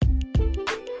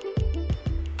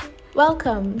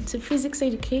Welcome to Physics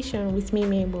Education with me,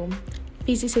 Mabel.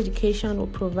 Physics education will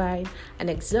provide an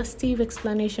exhaustive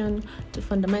explanation to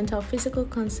fundamental physical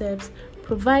concepts,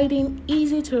 providing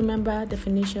easy to remember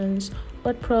definitions,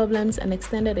 word problems, and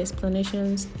extended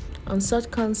explanations on such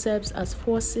concepts as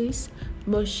forces,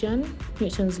 motion,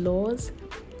 Newton's laws,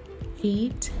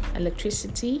 heat,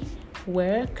 electricity,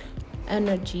 work,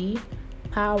 energy,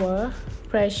 power,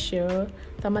 pressure,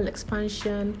 thermal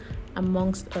expansion,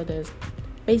 amongst others.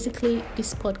 Basically,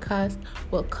 this podcast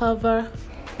will cover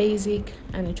basic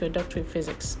and introductory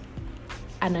physics,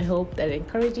 and I hope that it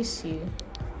encourages you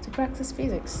to practice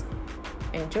physics.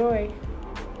 Enjoy!